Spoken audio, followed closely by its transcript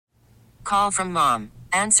Call from mom.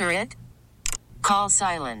 Answer it. Call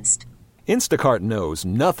silenced. Instacart knows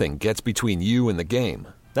nothing gets between you and the game.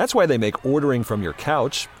 That's why they make ordering from your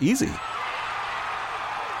couch easy.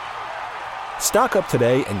 Stock up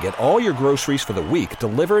today and get all your groceries for the week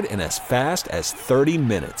delivered in as fast as 30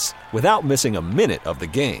 minutes without missing a minute of the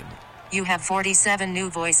game. You have 47 new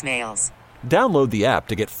voicemails. Download the app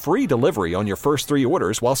to get free delivery on your first 3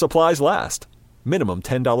 orders while supplies last. Minimum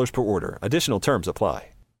 $10 per order. Additional terms apply.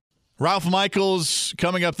 Ralph Michaels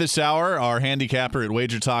coming up this hour, our handicapper at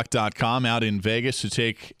wagertalk.com out in Vegas to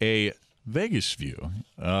take a Vegas view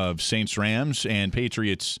of Saints-Rams and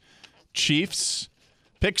Patriots-Chiefs.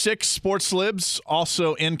 Pick 6, Sportslibs,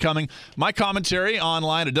 also incoming. My commentary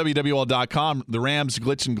online at WWL.com. The Rams'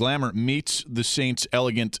 glitz and glamour meets the Saints'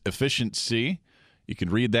 elegant efficiency. You can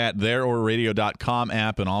read that there or radio.com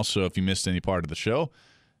app. And also, if you missed any part of the show,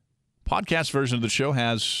 podcast version of the show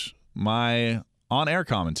has my on-air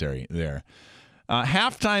commentary there.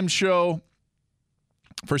 Halftime show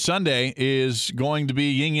for Sunday is going to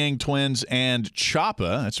be Yin Yang Twins and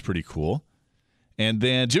Choppa. That's pretty cool. And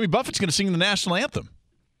then Jimmy Buffett's going to sing the national anthem.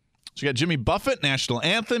 So you got Jimmy Buffett, national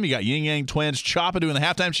anthem. You got Yin Yang Twins, Choppa doing the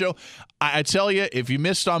halftime show. I tell you, if you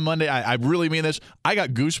missed on Monday, I really mean this. I got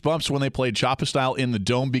goosebumps when they played Choppa style in the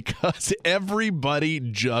Dome because everybody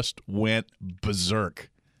just went berserk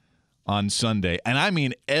on Sunday. And I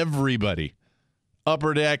mean everybody.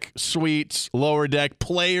 Upper deck, suites, lower deck,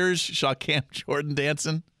 players. Saw Cam Jordan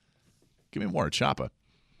dancing. Give me more Choppa.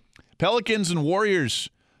 Pelicans and Warriors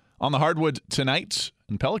on the hardwood tonight.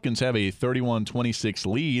 And Pelicans have a 31-26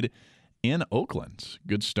 lead in Oakland.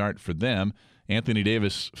 Good start for them. Anthony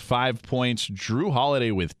Davis, 5 points. Drew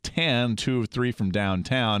Holiday with 10, 2 of 3 from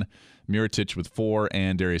downtown. Mirotic with 4,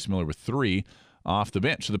 and Darius Miller with 3 off the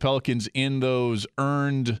bench. So the Pelicans in those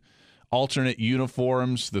earned alternate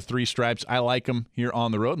uniforms, the 3 stripes. I like them here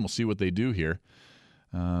on the road, and we'll see what they do here.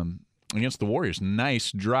 Against the Warriors,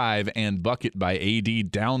 nice drive and bucket by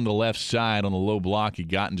AD down the left side on the low block he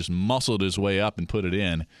got and just muscled his way up and put it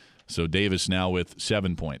in. So Davis now with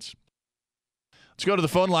 7 points. Let's go to the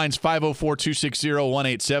phone lines,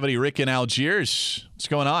 504-260-1870. Rick in Algiers. What's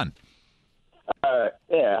going on?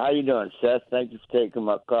 Yeah, how you doing, Seth? Thank you for taking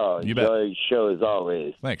my call. You bet. Enjoy the show as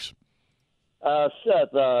always. Thanks. Seth,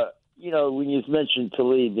 when you mentioned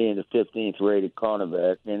Talib being the 15th rated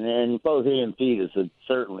cornerback, and both he and Peters are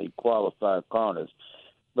certainly qualified corners.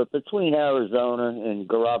 But between Arizona and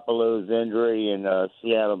Garoppolo's injury and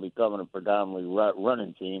Seattle becoming a predominantly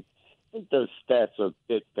running team, I think those stats are a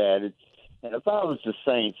bit padded. And if I was the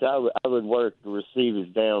Saints, I would work the receivers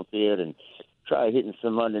downfield and try hitting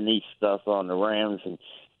some underneath stuff on the Rams, and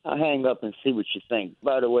I'll hang up and see what you think.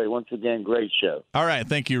 By the way, once again, great show. All right.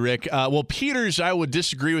 Thank you, Rick. Well, Peters, I would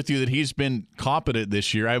disagree with you that he's been competent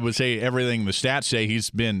this year. I would say everything the stats say he's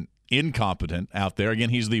been incompetent out there. Again,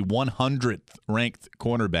 he's the 100th ranked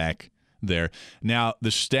cornerback there. Now, the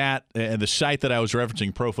site that I was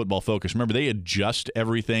referencing, Pro Football Focus, remember, they adjust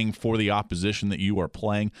everything for the opposition that you are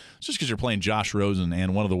playing. It's just because you're playing Josh Rosen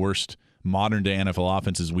and one of the worst modern-day NFL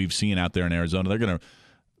offenses we've seen out there in Arizona. They're going to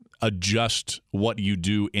adjust what you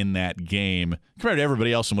do in that game compared to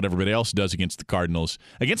everybody else and what everybody else does against the Cardinals.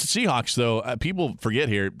 Against the Seahawks, though, people forget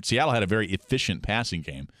here, Seattle had a very efficient passing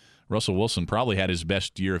game. Russell Wilson probably had his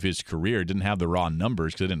best year of his career. Didn't have the raw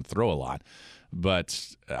numbers because they didn't throw a lot.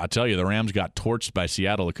 But I'll tell you, the Rams got torched by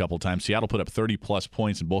Seattle a couple times. Seattle put up 30-plus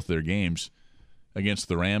points in both their games against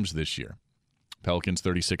the Rams this year. Pelicans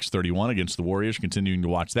 36-31 against the Warriors, continuing to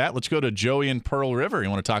watch that. Let's go to Joey in Pearl River.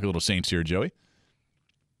 You want to talk a little Saints here, Joey?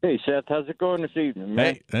 Hey, Seth, how's it going this evening,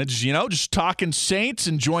 man? Hey, just talking Saints,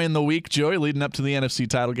 enjoying the week, Joey, leading up to the NFC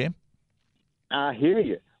title game. I hear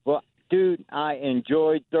you. Well, dude, I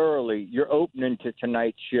enjoyed thoroughly your opening to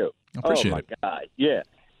tonight's show. Appreciate it. Oh, my God, yeah.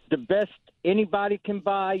 The best anybody can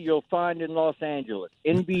buy, you'll find in Los Angeles.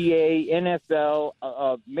 NBA, NFL,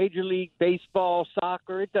 Major League Baseball,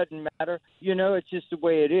 soccer, it doesn't matter. It's just the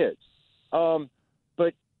way it is.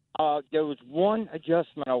 But there was one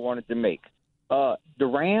adjustment I wanted to make. The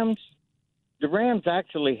Rams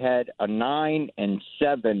actually had a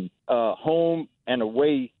 9-7 home and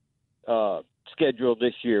away schedule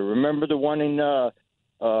this year. Remember the one in the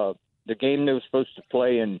game they were supposed to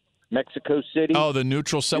play in Mexico City? Oh, the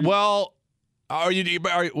neutral site. Well,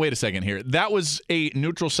 wait a second here. That was a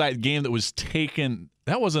neutral site game that was taken.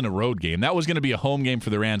 That wasn't a road game. That was going to be a home game for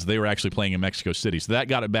the Rams. They were actually playing in Mexico City, so that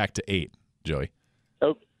got it back to 8, Joey.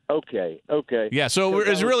 Okay. Yeah, so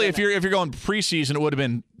it's really, if you're going preseason, it would have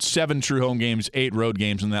been 7 true home games, 8 road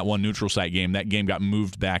games, and that one neutral site game. That game got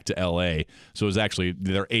moved back to L.A., so it was actually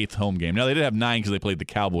their 8th home game. Now, they did have 9 because they played the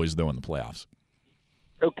Cowboys, though, in the playoffs.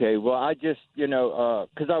 Okay, well, I just,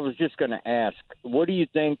 because I was just going to ask, what do you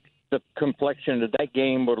think the complexion of that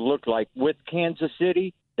game would look like with Kansas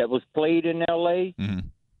City that was played in L.A.?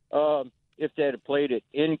 Mm-hmm. If they had played it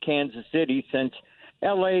in Kansas City, since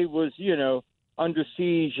L.A. was, under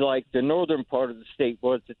siege like the northern part of the state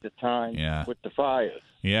was at the time with the fires.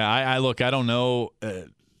 Yeah, I look, I don't know.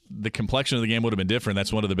 The complexion of the game would have been different.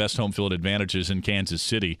 That's one of the best home field advantages in Kansas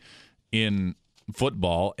City in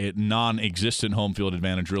football. A non-existent home field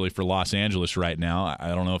advantage really for Los Angeles right now. I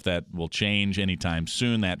don't know if that will change anytime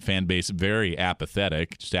soon. That fan base very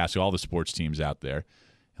apathetic. Just ask all the sports teams out there.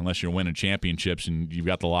 Unless you're winning championships and you've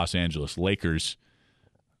got the Los Angeles Lakers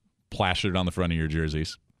plastered on the front of your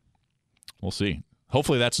jerseys. We'll see.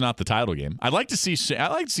 Hopefully that's not the title game. I'd like to see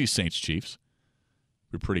Saints Chiefs.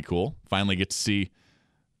 Be pretty cool. Finally get to see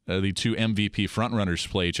the two MVP frontrunners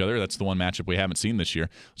play each other. That's the one matchup we haven't seen this year.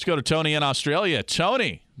 Let's go to Tony in Australia.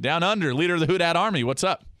 Tony, down under, leader of the Houdat Army. What's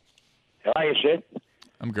up? How are you, Seth?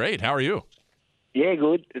 I'm great. How are you? Yeah,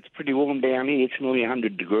 good. It's pretty warm down here. It's nearly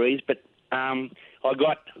 100 degrees. But I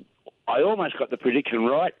almost got the prediction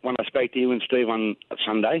right when I spoke to you and Steve on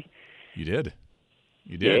Sunday. You did.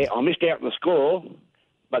 Yeah, I missed out on the score,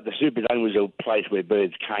 but the Superdome was a place where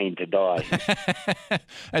birds came to die.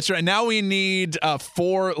 That's right. Now we need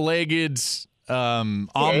four-legged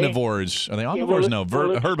omnivores. Are they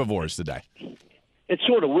omnivores? Herbivores today. It's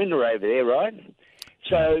sort of winter over there, right?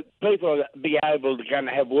 So people will be able to go and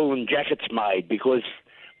have woolen jackets made because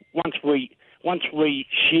once we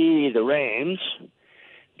shear the rams,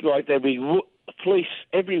 like there'll be fleece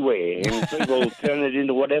everywhere, and people turn it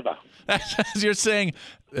into whatever. You're saying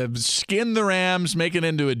skin the rams, make it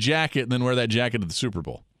into a jacket, and then wear that jacket at the Super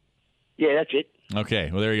Bowl. Yeah, that's it. Okay,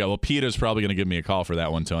 well, there you go. Well, Peter's probably going to give me a call for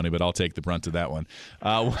that one, Tony, but I'll take the brunt of that one.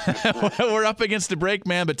 We're up against the break,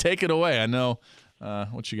 man, but take it away. I know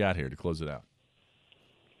what you got here to close it out.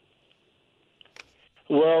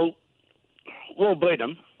 Well, we'll beat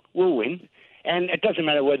them. We'll win. And it doesn't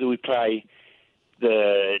matter whether we play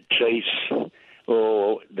the Chiefs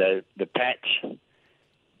or the Pats.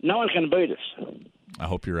 No one's going to beat us. I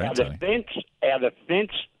hope you're right, Tony. Our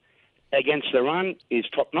defense against the run is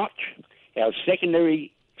top-notch. Our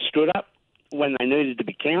secondary stood up when they needed to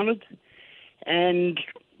be counted. And,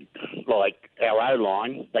 like our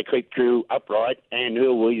O-line, they keep Drew upright and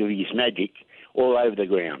Earl Williams magic all over the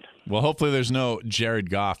ground. Well, hopefully there's no Jared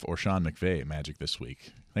Goff or Sean McVay magic this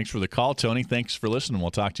week. Thanks for the call, Tony. Thanks for listening. We'll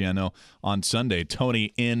talk to you, I know, on Sunday.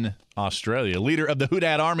 Tony in Australia, leader of the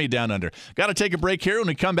Houdat Army down under. Got to take a break here. When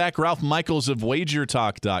we come back, Ralph Michaels of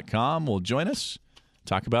WagerTalk.com will join us.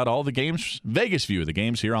 Talk about all the games, Vegas view of the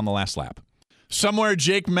games here on the last lap. Somewhere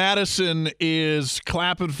Jake Madison is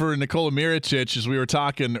clapping for Nikola Mirotic as we were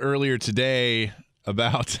talking earlier today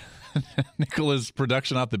about Nikola's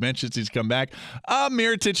production off the bench since he's come back.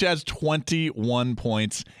 Mirotic has 21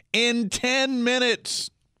 points in 10 minutes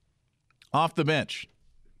off the bench.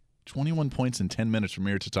 21 points in 10 minutes from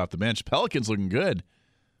Mirotic off the bench. Pelicans looking good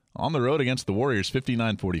on the road against the Warriors,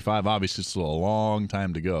 59-45. Obviously, still a long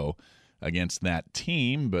time to go against that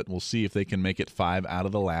team, but we'll see if they can make it 5 out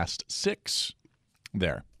of the last 6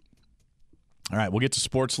 there. All right, we'll get to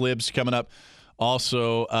Sportslibs coming up.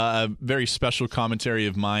 Also, a very special commentary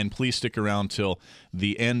of mine. Please stick around till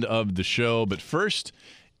the end of the show. But first,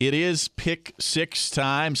 it is pick 6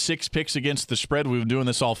 time. 6 picks against the spread. We've been doing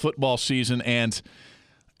this all football season, and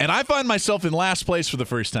I find myself in last place for the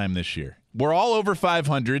first time this year. We're all over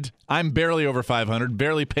 500. I'm barely over 500,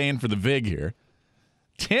 barely paying for the VIG here.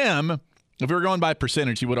 Tim, if we were going by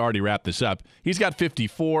percentage, he would already wrap this up. He's got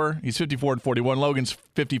 54. He's 54-41. Logan's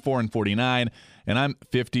 54-49. And I'm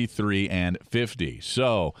 53-50.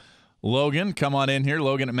 So, Logan, come on in here.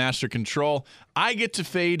 Logan at Master Control. I get to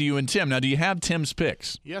fade you and Tim. Now, do you have Tim's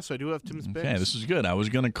picks? Yes, I do have Tim's picks. Okay, this is good. I was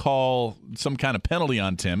going to call some kind of penalty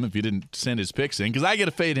on Tim if you didn't send his picks in, because I get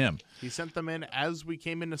to fade him. He sent them in as we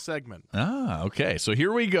came into segment. Okay. So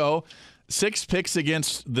here we go. 6 picks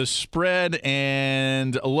against the spread,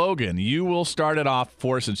 and Logan, you will start it off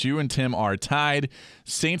for us since you and Tim are tied.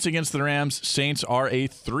 Saints against the Rams. Saints are a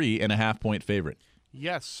 3.5-point favorite.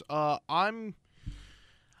 Yes, I'm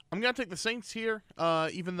going to take the Saints here,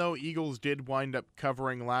 even though Eagles did wind up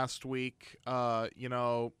covering last week.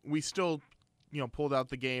 We still, pulled out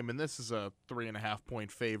the game, and this is a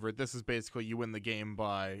 3.5-point favorite. This is basically you win the game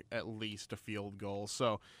by at least a field goal.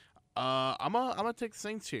 So I'm gonna take the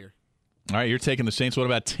Saints here. All right, you're taking the Saints. What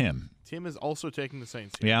about Tim? Tim is also taking the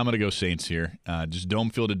Saints here. Yeah, I'm going to go Saints here. Just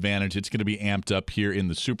dome field advantage. It's going to be amped up here in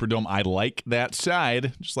the Superdome. I like that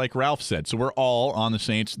side, just like Ralph said. So we're all on the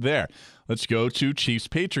Saints there. Let's go to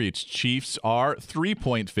Chiefs-Patriots. Chiefs are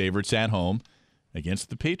 3-point favorites at home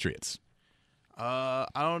against the Patriots. I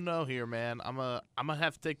don't know here, man. I'm gonna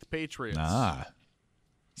have to take the Patriots.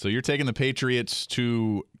 So you're taking the Patriots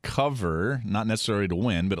to cover, not necessarily to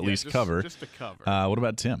win, but at least cover. Just to cover. What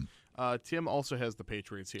about Tim? Tim also has the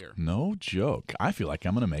Patriots here. No joke. I feel like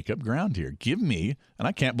I'm going to make up ground here. Give me, and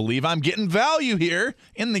I can't believe I'm getting value here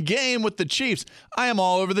in the game with the Chiefs. I am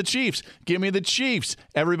all over the Chiefs. Give me the Chiefs.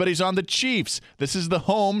 Everybody's on the Chiefs. This is the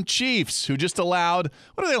home Chiefs who just allowed,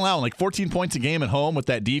 what are they allowing, like 14 points a game at home with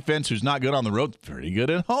that defense who's not good on the road? Pretty good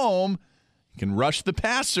at home. Can rush the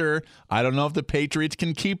passer. I don't know if the Patriots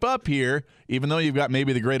can keep up here, even though you've got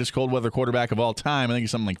maybe the greatest cold weather quarterback of all time. I think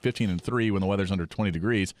it's something like 15-3 when the weather's under 20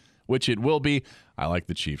 degrees, which it will be. I like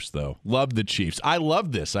the Chiefs, though. Love the Chiefs. I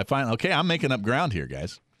love this. Okay, I'm making up ground here,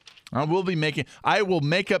 guys. I will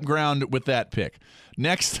make up ground with that pick.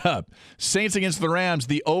 Next up, Saints against the Rams.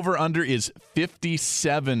 The over-under is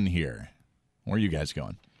 57 here. Where are you guys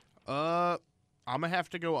going? I'm gonna have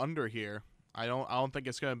to go under here. I don't think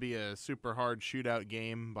it's going to be a super hard shootout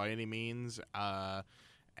game by any means.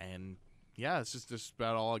 And yeah, it's just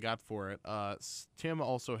about all I got for it. Tim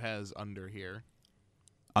also has under here.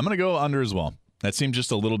 I'm going to go under as well. That seems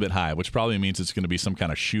just a little bit high, which probably means it's going to be some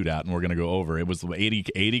kind of shootout, and we're going to go over. It was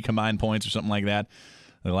 80 combined points or something like that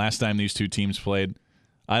the last time these two teams played.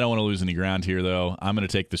 I don't want to lose any ground here, though. I'm going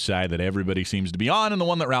to take the side that everybody seems to be on, and the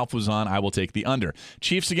one that Ralph was on, I will take the under.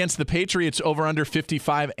 Chiefs against the Patriots, over under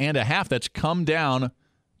 55.5. That's come down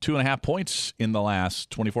 2.5 points in the last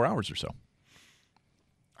 24 hours or so.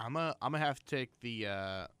 I'm gonna have to take the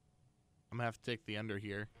under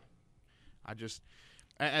here. I just,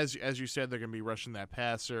 as you said, they're gonna be rushing that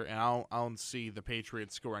passer, and I don't see the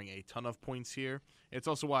Patriots scoring a ton of points here. It's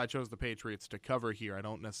also why I chose the Patriots to cover here. I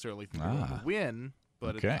don't necessarily think they're going to win.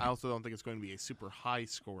 But okay. I also don't think it's going to be a super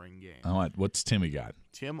high-scoring game. All right, what's Timmy got?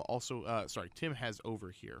 Tim has over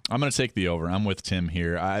here. I'm going to take the over. I'm with Tim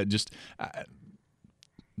here.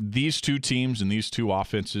 These two teams and these two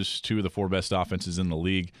offenses, two of the four best offenses in the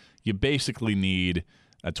league, you basically need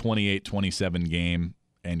a 28-27 game,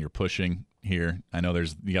 and you're pushing here. I know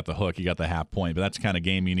you got the hook, you got the half point, but that's the kind of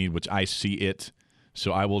game you need, which I see it.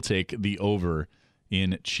 So I will take the over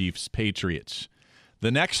in Chiefs-Patriots. The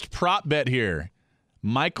next prop bet here.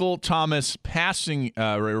 Michael Thomas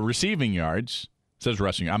receiving yards. It says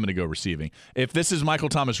rushing. I'm going to go receiving. If this is Michael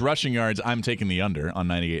Thomas rushing yards, I'm taking the under on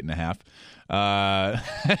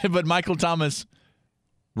 98.5. But Michael Thomas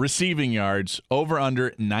receiving yards over under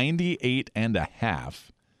 98.5.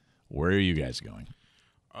 Where are you guys going?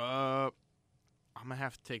 I'm going to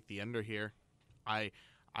have to take the under here. I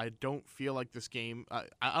don't feel like this game I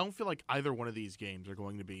don't feel like either one of these games are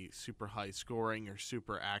going to be super high scoring or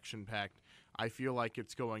super action packed. I feel like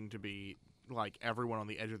it's going to be like everyone on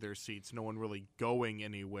the edge of their seats, no one really going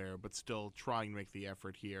anywhere, but still trying to make the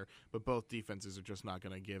effort here. But both defenses are just not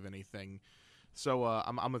going to give anything. So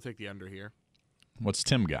I'm going to take the under here. What's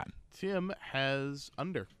Tim got? Tim has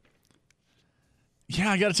under.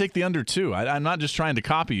 Yeah, I got to take the under, too. I'm not just trying to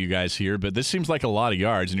copy you guys here, but this seems like a lot of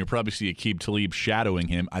yards, and you'll probably see Aqib Talib shadowing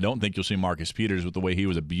him. I don't think you'll see Marcus Peters with the way he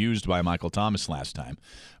was abused by Michael Thomas last time.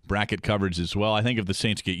 Bracket coverage as well. I think if the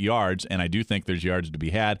Saints get yards, and I do think there's yards to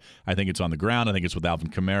be had, I think it's on the ground. I think it's with Alvin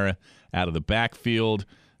Kamara out of the backfield,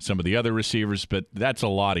 some of the other receivers, but that's a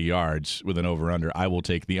lot of yards with an over-under. I will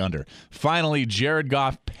take the under. Finally, Jared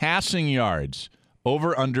Goff passing yards,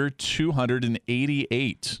 over-under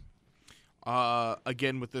 288.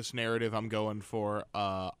 Again, with this narrative I'm going for,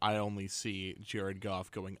 I only see Jared Goff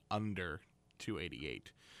going under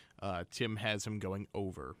 288. Tim has him going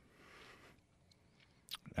over.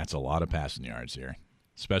 That's a lot of passing yards here,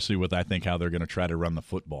 especially with, I think, how they're going to try to run the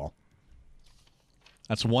football.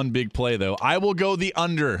 That's one big play, though. I will go the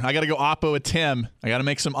under. I got to go oppo with Tim. I got to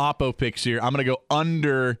make some oppo picks here. I'm going to go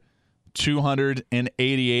under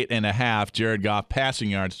 288.5 Jared Goff passing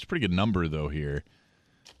yards. It's a pretty good number, though, here.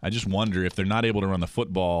 I just wonder if they're not able to run the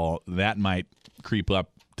football, that might creep up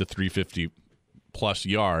to 350-plus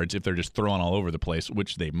yards if they're just throwing all over the place,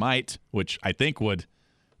 which they might, which I think would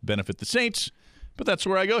benefit the Saints. But that's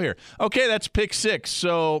where I go here. Okay, that's pick 6.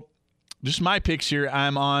 So just my picks here.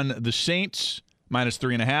 I'm on the Saints minus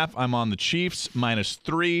 3.5. I'm on the Chiefs minus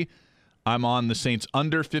 3. I'm on the Saints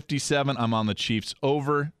under 57. I'm on the Chiefs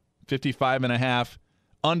over 55.5.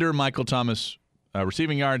 Under Michael Thomas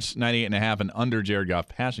receiving yards, 98.5, and under Jared Goff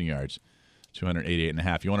passing yards,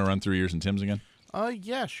 288.5. You want to run through yours and Tim's again?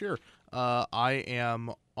 Yeah, sure. I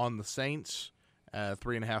am on the Saints,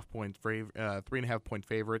 3.5 point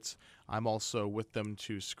favorites. I'm also with them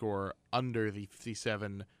to score under the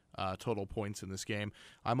 57 total points in this game.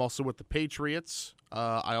 I'm also with the Patriots.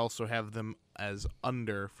 I also have them as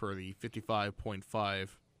under for the 55.5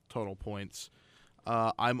 total points.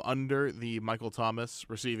 I'm under the Michael Thomas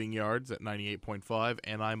receiving yards at 98.5,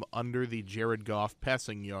 and I'm under the Jared Goff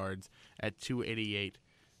passing yards at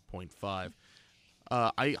 288.5.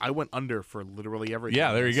 I went under for literally everything.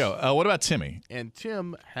 Yeah, there you go. What about Timmy? And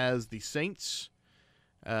Tim has the Saints.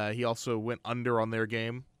 He also went under on their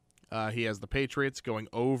game. He has the Patriots going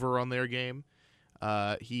over on their game.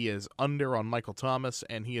 He is under on Michael Thomas,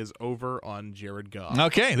 and he is over on Jared Goff.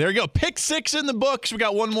 Okay, there you go. Pick 6 in the books. We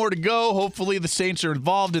got one more to go. Hopefully the Saints are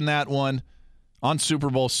involved in that one on Super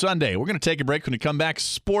Bowl Sunday. We're going to take a break. When we come back,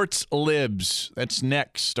 Sportslibs. That's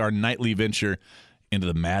next, our nightly venture into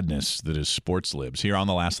the madness that is Sportslibs here on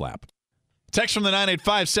The Last Lap. Text from the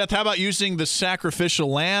 985. Seth, how about using the sacrificial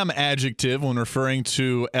lamb adjective when referring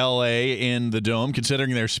to L.A. in the Dome,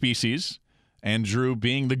 considering their species, and Drew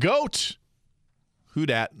being the GOAT? Who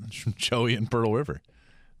dat? From Joey in Pearl River.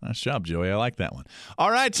 Nice job, Joey. I like that one. All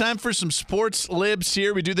right, time for some Sports Libs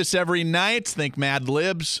here. We do this every night. Think Mad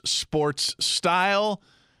Libs, Sports Style,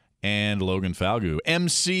 and Logan Falgu.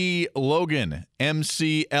 MC Logan,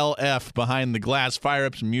 MCLF behind the glass. Fire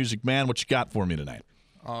up some music, man. What you got for me tonight?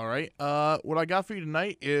 All right. What I got for you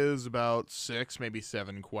tonight is about 6, maybe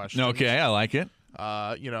 7 questions. Okay, I like it.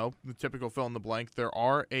 The typical fill in the blank. There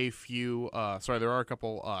are a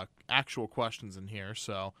couple actual questions in here,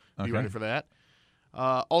 so be ready for that.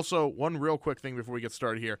 Also, one real quick thing before we get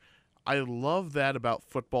started here. I love that about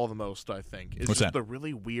football the most, I think. It's What's just that? the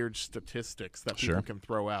really weird statistics that people Sure. can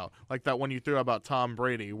throw out. Like that one you threw out about Tom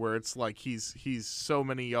Brady, where it's like he's so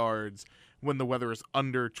many yards when the weather is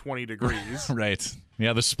under 20 degrees. Right.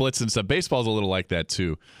 Yeah, the splits and stuff. Baseball's a little like that,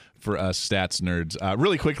 too, for us stats nerds.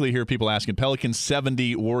 Really quickly here, people asking, Pelicans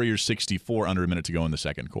 70, Warriors 64, under a minute to go in the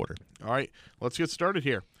second quarter. All right, let's get started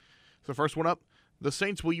here. So first one up, the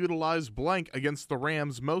Saints will utilize blank against the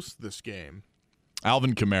Rams most this game.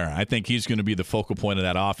 Alvin Kamara. I think he's going to be the focal point of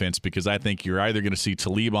that offense because I think you're either going to see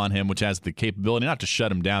Talib on him, which has the capability not to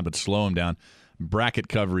shut him down but slow him down. Bracket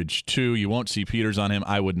coverage, too. You won't see Peters on him,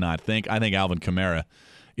 I would not think. I think Alvin Kamara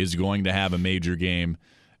is going to have a major game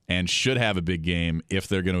and should have a big game if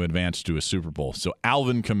they're going to advance to a Super Bowl. So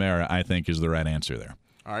Alvin Kamara, I think, is the right answer there.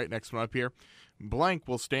 All right, next one up here. Blank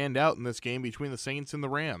will stand out in this game between the Saints and the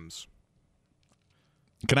Rams.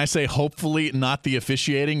 Can I say hopefully not the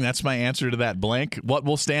officiating? That's my answer to that blank. What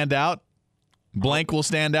will stand out? Blank will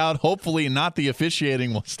stand out. Hopefully not the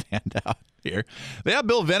officiating will stand out here. They have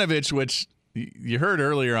Bill Vinovich, which you heard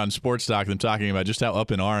earlier on Sports Talk, them talking about just how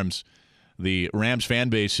up in arms the Rams fan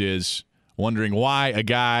base is, wondering why a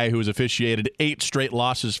guy who has officiated 8 straight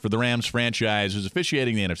losses for the Rams franchise, who's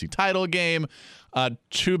officiating the NFC title game,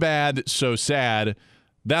 too bad, so sad.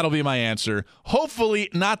 That'll be my answer. Hopefully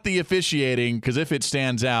not the officiating, because if it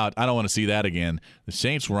stands out, I don't want to see that again. The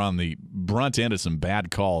Saints were on the brunt end of some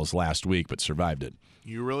bad calls last week, but survived it.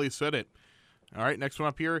 You really said it. All right, next one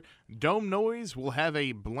up here. Dome noise will have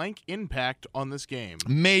a blank impact on this game.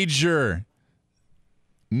 Major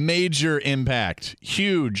impact.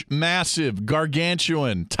 Huge, massive,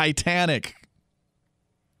 gargantuan, titanic,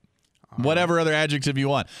 whatever other adjective you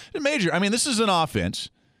want. Major. I mean, this is an offense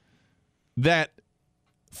that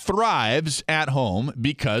thrives at home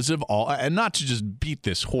because of all, and not to just beat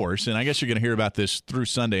this horse, and I guess you're going to hear about this through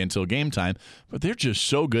Sunday until game time, but they're just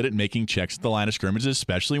so good at making checks at the line of scrimmage,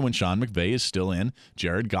 especially when Sean McVay is still in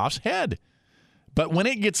Jared Goff's head. But when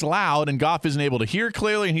it gets loud and Goff isn't able to hear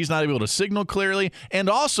clearly and he's not able to signal clearly, and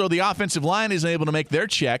also the offensive line isn't able to make their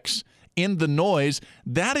checks in the noise,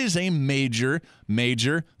 that is a major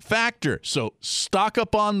factor. So stock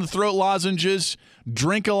up on the throat lozenges,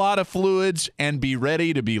 drink a lot of fluids, and be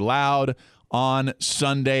ready to be loud on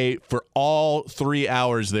Sunday for all 3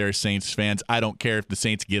 hours there, Saints fans. I don't care if the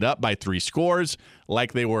Saints get up by 3 scores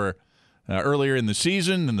like they were earlier in the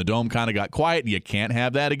season and the Dome kind of got quiet. You can't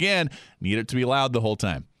have that again. Need it to be loud the whole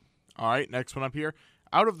time. All right, next one up here.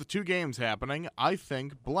 Out of the 2 games happening, I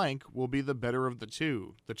think blank will be the better of the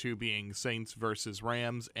 2. The 2 being Saints versus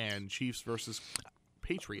Rams and Chiefs versus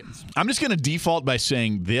Patriots. I'm just going to default by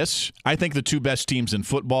saying this. I think the 2 best teams in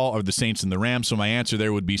football are the Saints and the Rams, so my answer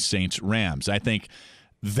there would be Saints-Rams. I think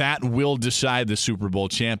that will decide the Super Bowl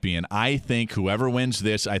champion. I think whoever wins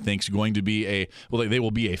this, I think is going to be they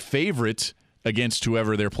will be a favorite against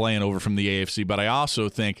whoever they're playing over from the AFC, but I also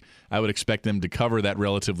think I would expect them to cover that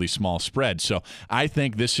relatively small spread. So I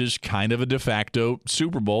think this is kind of a de facto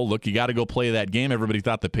Super Bowl. Look, you got to go play that game. Everybody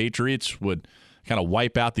thought the Patriots would kind of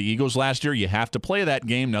wipe out the Eagles last year. You have to play that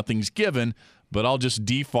game. Nothing's given, but I'll just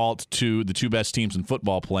default to the 2 best teams in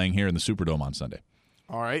football playing here in the Superdome on Sunday.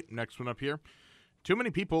 All right, next one up here. Too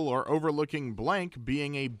many people are overlooking blank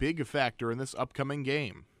being a big factor in this upcoming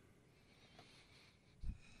game.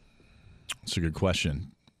 That's a good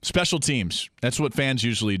question. Special teams. That's what fans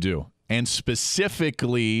usually do. And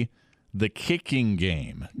specifically the kicking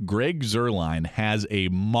game. Greg Zuerlein has a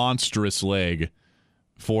monstrous leg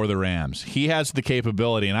for the Rams. He has the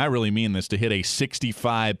capability, and I really mean this, to hit a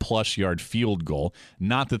 65-plus yard field goal.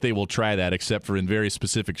 Not that they will try that, except for in very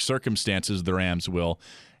specific circumstances the Rams will.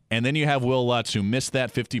 And then you have Will Lutz, who missed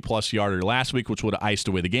that 50-plus yarder last week, which would have iced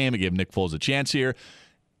away the game. It gave Nick Foles a chance here.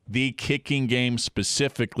 The kicking game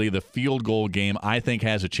specifically, the field goal game, I think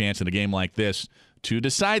has a chance in a game like this to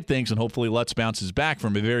decide things, and hopefully Lutz bounces back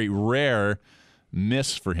from a very rare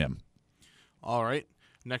miss for him. All right.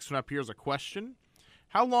 Next one up here is a question.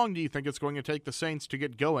 How long do you think it's going to take the Saints to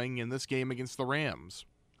get going in this game against the Rams?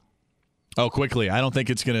 Oh, quickly. I don't think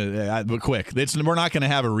it's going to but quick. We're not going to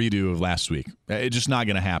have a redo of last week. It's just not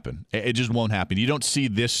going to happen. It just won't happen. You don't see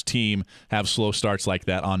this team have slow starts like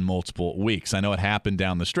that on multiple weeks. I know it happened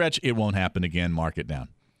down the stretch. It won't happen again. Mark it down.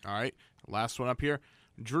 All right. Last one up here.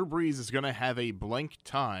 Drew Brees is going to have a blank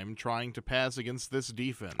time trying to pass against this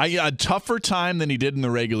defense. A tougher time than he did in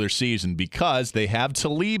the regular season because they have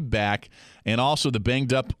Talib back and also the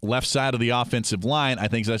banged-up left side of the offensive line. I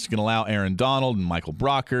think that's going to allow Aaron Donald and Michael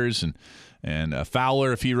Brockers and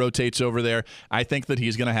Fowler, if he rotates over there. I think that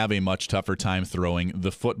he's going to have a much tougher time throwing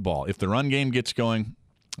the football. If the run game gets going,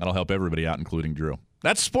 that'll help everybody out, including Drew.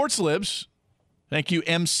 That's Sportslibs. Thank you,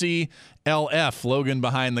 MCLF, Logan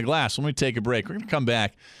Behind the Glass. Let me take a break. We're going to come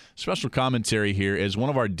back. Special commentary here as one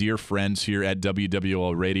of our dear friends here at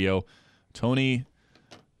WWL Radio, Tony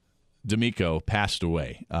D'Amico, passed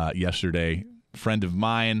away yesterday. Friend of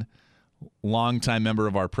mine, longtime member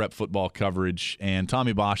of our prep football coverage, and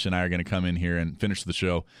Tommy Bosch and I are going to come in here and finish the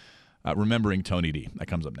show remembering Tony D. That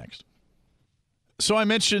comes up next. So I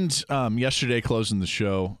mentioned yesterday closing the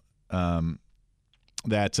show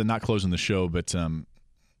that not closing the show, but on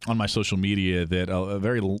my social media, that a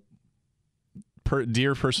very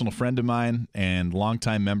dear personal friend of mine and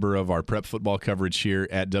longtime member of our prep football coverage here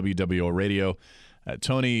at WWO Radio,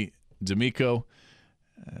 Tony D'Amico,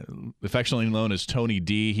 affectionately known as Tony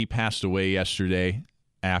D, he passed away yesterday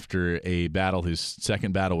after a battle, his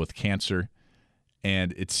second battle with cancer,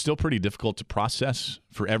 and it's still pretty difficult to process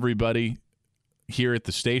for everybody here at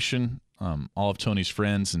the station, all of Tony's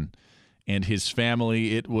friends and his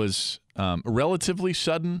family. It was relatively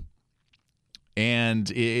sudden, and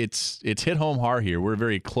it's hit home hard here. We're a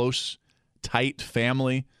very close, tight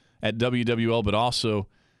family at WWL, but also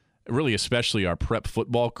really especially our prep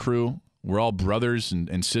football crew. We're all brothers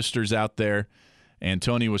and sisters out there, and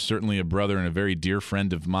Tony was certainly a brother and a very dear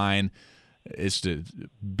friend of mine. It's a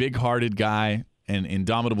big-hearted guy and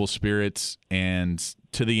indomitable spirits, and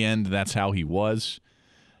to the end, that's how he was.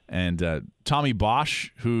 And Tommy Bosch,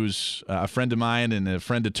 who's a friend of mine and a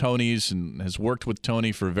friend of Tony's and has worked with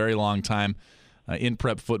Tony for a very long time in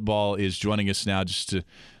prep football, is joining us now just to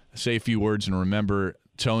say a few words and remember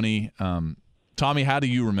Tony. Tommy, how do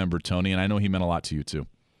you remember Tony? And I know he meant a lot to you, too.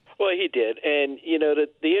 Well, he did. And, you know,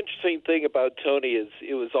 the interesting thing about Tony is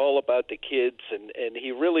it was all about the kids, and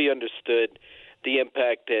he really understood the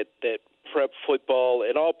impact that prep football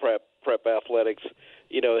and all prep athletics,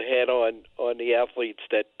 you know, had on the athletes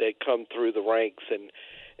that come through the ranks.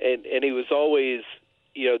 And he was always,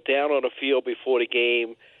 you know, down on the field before the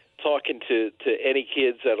game, talking to any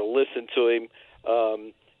kids that'll listen to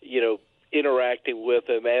him, you know, interacting with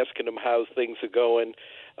them, asking them how things are going.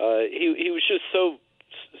 He was just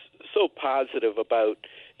so positive about,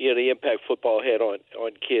 you know, the impact football had on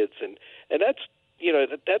kids. And that's, you know,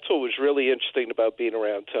 that's what was really interesting about being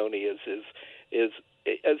around Tony is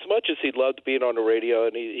as much as he loved being on the radio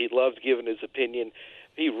and he loved giving his opinion,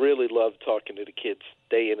 he really loved talking to the kids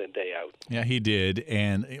day in and day out. Yeah, he did.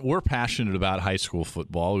 And we're passionate about high school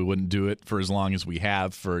football. We wouldn't do it for as long as we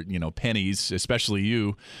have for, you know, pennies, especially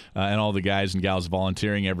you and all the guys and gals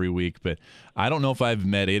volunteering every week. But I don't know if I've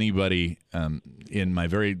met anybody in my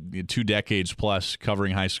 2 decades plus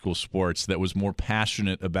covering high school sports that was more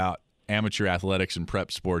passionate about amateur athletics and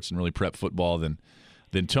prep sports and really prep football than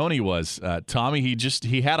Tony was. Tommy,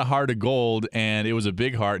 he had a heart of gold, and it was a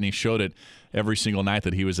big heart, and he showed it every single night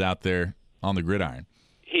that he was out there on the gridiron.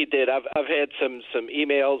 He did. I've had some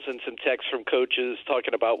emails and some texts from coaches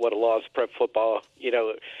talking about what a loss prep football, you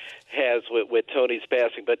know, has with Tony's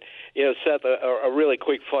passing. But, you know, Seth, a really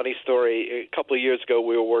quick funny story. A couple of years ago,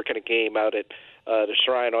 we were working a game out at the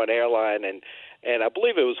Shrine on Airline, and I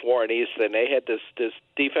believe it was Warren Easton. They had this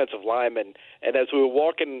defensive lineman, and as we were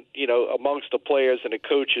walking, you know, amongst the players and the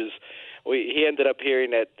coaches, he ended up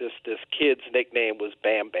hearing that this kid's nickname was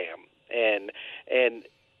Bam Bam, and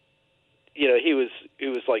you know, he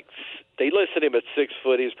was like, they listed him at 6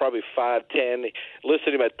 foot. He was probably 5'10". They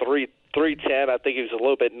listed him at 310. I think he was a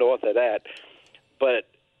little bit north of that, but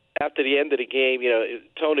after the end of the game,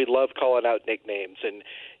 Tony loved calling out nicknames, and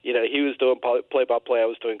he was doing play-by-play, I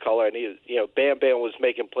was doing color, and Bam Bam was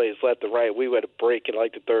making plays left and right. We went a break in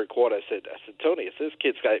like the third quarter. I said, Tony, this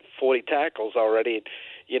kid's got 40 tackles already. And,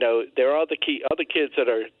 there are other kids that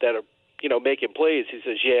are making plays. He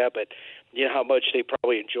says, yeah, but you know how much they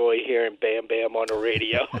probably enjoy hearing Bam Bam on the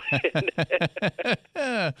radio.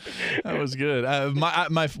 That was good.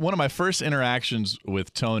 One of my first interactions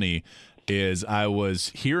with Tony is I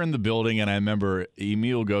was here in the building, and I remember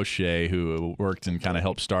Emile Gaucher, who worked and kind of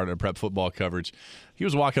helped start our prep football coverage. He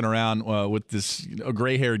was walking around with this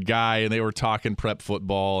gray-haired guy, and they were talking prep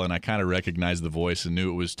football, and I kind of recognized the voice and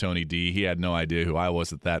knew it was Tony D. He had no idea who I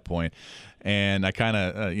was at that point. And I kind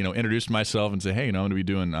of, introduced myself and said, hey, I'm going to be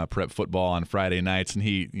doing prep football on Friday nights. And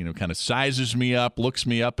he, kind of sizes me up, looks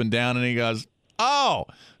me up and down, and he goes, oh,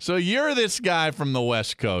 so you're this guy from the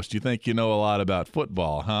West Coast. You think you know a lot about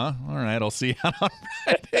football, huh? All right, I'll see you on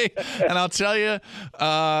Friday. And I'll tell you,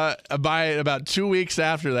 by about 2 weeks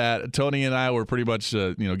after that, Tony and I were pretty much,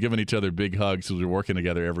 giving each other big hugs because we were working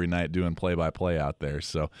together every night doing play-by-play out there.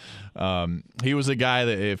 So he was a guy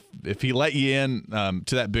that if he let you in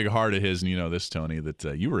to that big heart of his, and you know this, Tony,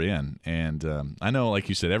 that you were in. And I know, like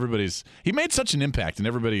you said, he made such an impact,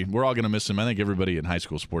 and we're all going to miss him. I think everybody in high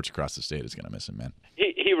school sports across the state is going to miss him, man.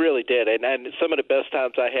 He really did, and some of the best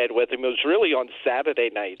times I had with him was really on Saturday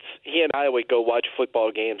nights. He and I would go watch football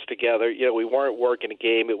games together. We weren't working a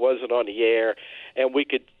game; it wasn't on the air, and we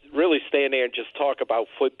could really stand there and just talk about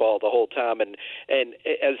football the whole time. And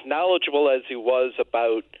as knowledgeable as he was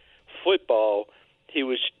about football, he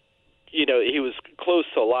was close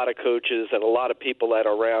to a lot of coaches and a lot of people that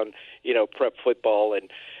are around prep football, and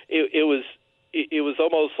it was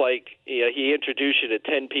almost like he introduced you to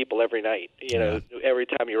 10 people every night. Every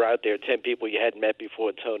time you're out there, 10 people you hadn't met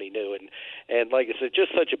before Tony knew. And like I said,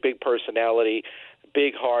 just such a big personality,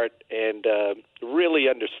 big heart, and really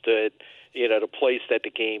understood, the place that the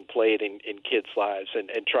game played in kids' lives and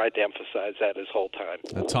tried to emphasize that his whole time.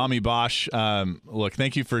 Tommy Bosch, look,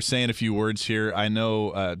 thank you for saying a few words here. I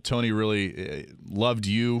know Tony really loved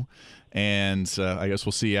you, and I guess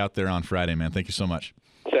we'll see you out there on Friday, man. Thank you so much.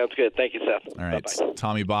 Sounds good. Thank you, Seth. All right. Bye-bye.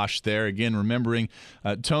 Tommy Bosch there. Again, remembering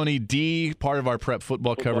Tony D., part of our prep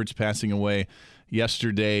football coverage, passing away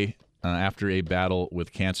yesterday after a battle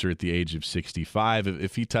with cancer at the age of 65.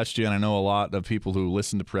 If he touched you, and I know a lot of people who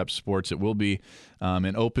listen to prep sports, it will be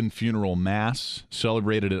an open funeral mass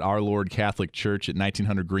celebrated at Our Lord Catholic Church at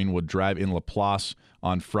 1900 Greenwood Drive in Laplace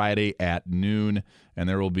on Friday at noon. And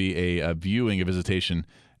there will be a viewing, a visitation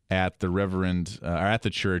at the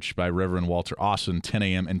church by Reverend Walter Austin, 10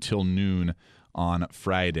 a.m. until noon on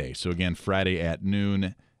Friday. So again, Friday at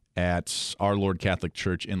noon at Our Lord Catholic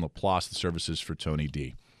Church in Laplace, the services for Tony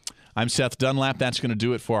D. I'm Seth Dunlap. That's going to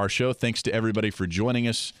do it for our show. Thanks to everybody for joining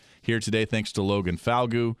us here today. Thanks to Logan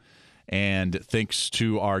Falgu, and thanks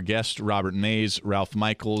to our guest, Robert Mays, Ralph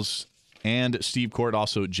Michaels, and Steve Court,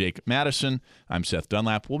 also Jake Madison. I'm Seth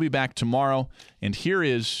Dunlap. We'll be back tomorrow, and here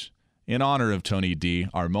is, in honor of Tony D.,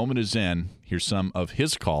 our moment of Zen. Here's some of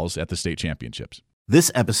his calls at the state championships.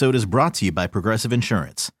 This episode is brought to you by Progressive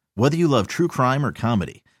Insurance. Whether you love true crime or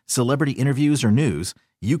comedy, celebrity interviews or news,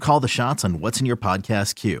 you call the shots on what's in your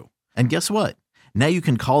podcast queue. And guess what? Now you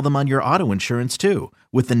can call them on your auto insurance too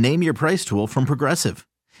with the Name Your Price tool from Progressive.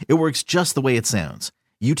 It works just the way it sounds.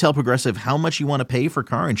 You tell Progressive how much you want to pay for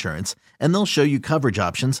car insurance, and they'll show you coverage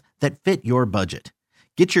options that fit your budget.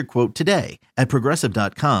 Get your quote today at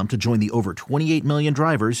Progressive.com to join the over 28 million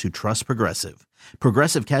drivers who trust Progressive.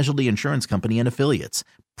 Progressive Casualty Insurance Company and Affiliates.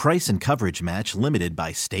 Price and coverage match limited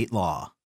by state law.